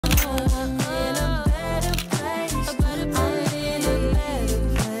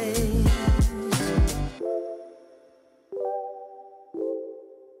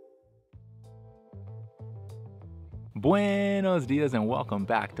Buenos dias and welcome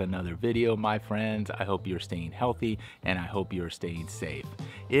back to another video, my friends. I hope you're staying healthy and I hope you're staying safe.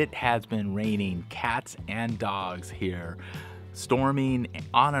 It has been raining cats and dogs here, storming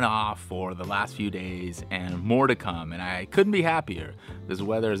on and off for the last few days and more to come, and I couldn't be happier. This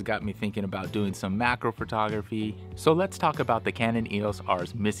weather has got me thinking about doing some macro photography. So let's talk about the Canon EOS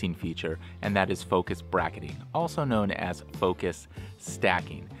R's missing feature, and that is focus bracketing, also known as focus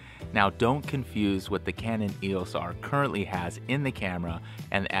stacking. Now, don't confuse what the Canon EOS R currently has in the camera,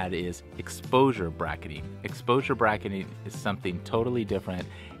 and that is exposure bracketing. Exposure bracketing is something totally different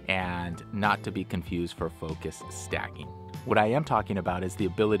and not to be confused for focus stacking. What I am talking about is the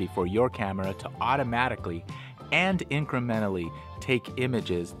ability for your camera to automatically and incrementally take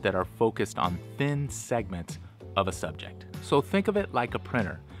images that are focused on thin segments of a subject. So think of it like a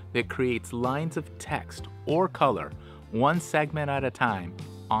printer that creates lines of text or color, one segment at a time,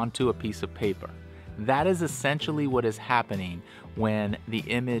 onto a piece of paper. That is essentially what is happening when the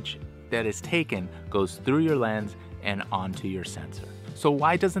image that is taken goes through your lens and onto your sensor. So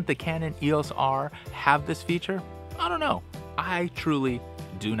why doesn't the Canon EOS R have this feature? I don't know. I truly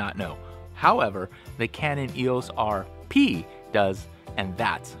do not know. However, the Canon EOS RP does, and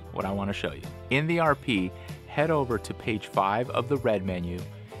that's what I want to show you. In the RP, head over to page 5 of the red menu,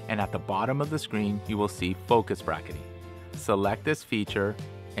 and at the bottom of the screen, you will see focus bracketing. Select this feature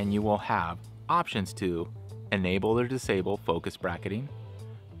and you will have options to enable or disable focus bracketing,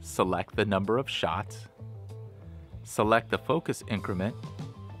 select the number of shots, select the focus increment,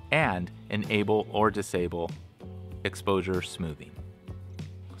 and enable or disable exposure smoothing.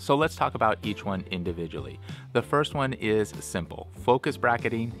 So let's talk about each one individually. The first one is simple. Focus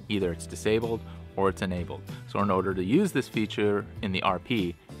bracketing, either it's disabled or it's enabled. So in order to use this feature in the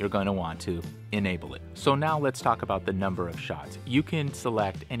RP, you're going to want to enable it. So now let's talk about the number of shots. You can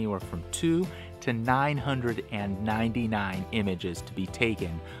select anywhere from 2 to 999 images to be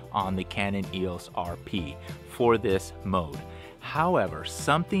taken on the Canon EOS RP for this mode. However,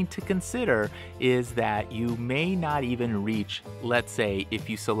 something to consider is that you may not even reach, let's say,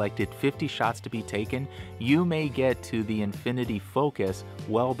 if you selected 50 shots to be taken, you may get to the infinity focus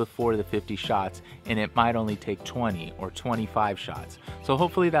well before the 50 shots, and it might only take 20 or 25 shots. So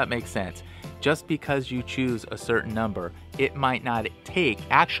hopefully that makes sense. Just because you choose a certain number, it might not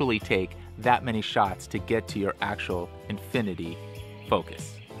actually take that many shots to get to your actual infinity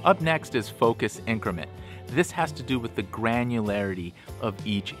focus. Up next is focus increment. This has to do with the granularity of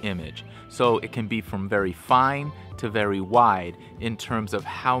each image. So it can be from very fine to very wide in terms of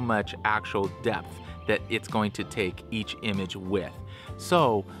how much actual depth that it's going to take each image with.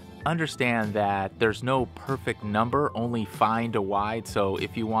 So understand that there's no perfect number, only fine to wide. So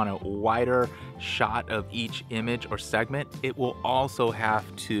if you want a wider shot of each image or segment, it will also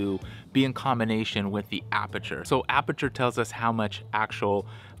have to be in combination with the aperture. So aperture tells us how much actual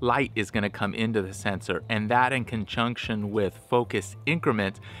light is going to come into the sensor, and that in conjunction with focus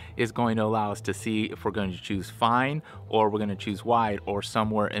increment is going to allow us to see if we're going to choose fine or we're going to choose wide or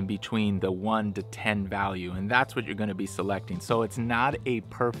somewhere in between the 1 to 10 value, and that's what you're going to be selecting. So it's not a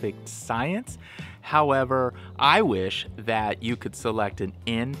perfect science. However, I wish that you could select an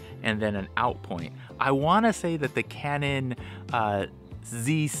in and then an out point. I want to say that the Canon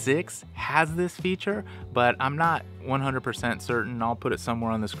Z6 has this feature, but I'm not 100% certain. I'll put it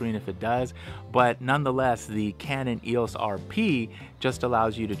somewhere on the screen if it does. But nonetheless, the Canon EOS RP just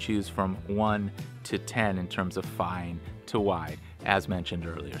allows you to choose from 1 to 10 in terms of fine to wide, as mentioned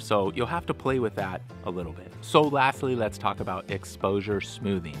earlier. So you'll have to play with that a little bit. So lastly, let's talk about exposure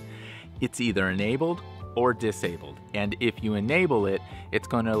smoothing. It's either enabled or disabled. And if you enable it, it's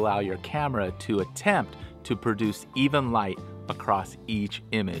going to allow your camera to attempt to produce even light across each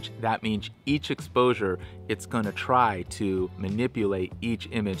image. That means each exposure, it's going to try to manipulate each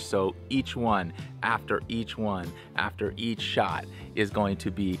image, so each one after each shot is going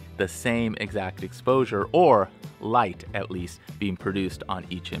to be the same exact exposure, or light at least, being produced on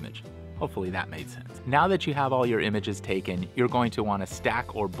each image. Hopefully that made sense. Now that you have all your images taken, you're going to want to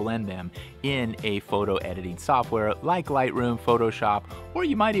stack or blend them in a photo editing software like Lightroom, Photoshop, or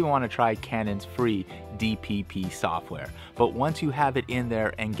you might even want to try Canon's free DPP software. But once you have it in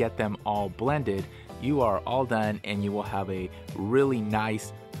there and get them all blended, you are all done and you will have a really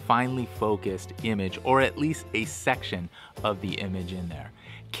nice, finely focused image, or at least a section of the image in there.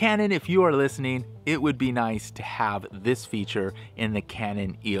 Canon, if you are listening, it would be nice to have this feature in the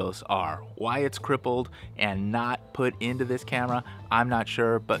Canon EOS R. Why it's crippled and not put into this camera, I'm not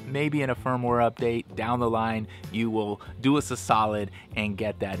sure, but maybe in a firmware update down the line, you will do us a solid and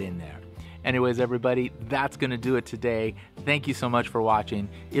get that in there. Anyways, everybody, that's gonna do it today. Thank you so much for watching.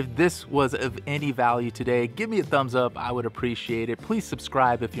 If this was of any value today, give me a thumbs up. I would appreciate it. Please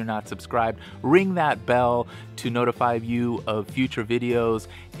subscribe if you're not subscribed. Ring that bell to notify you of future videos,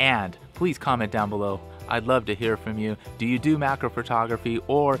 and please comment down below. I'd love to hear from you. Do you do macro photography,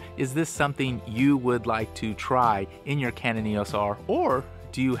 or is this something you would like to try in your Canon EOS R, or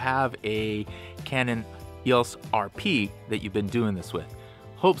do you have a Canon EOS RP that you've been doing this with?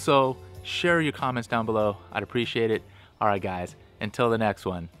 Hope so. Share your comments down below. I'd appreciate it. All right, guys, until the next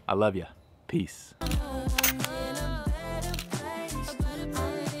one, I love you. Peace.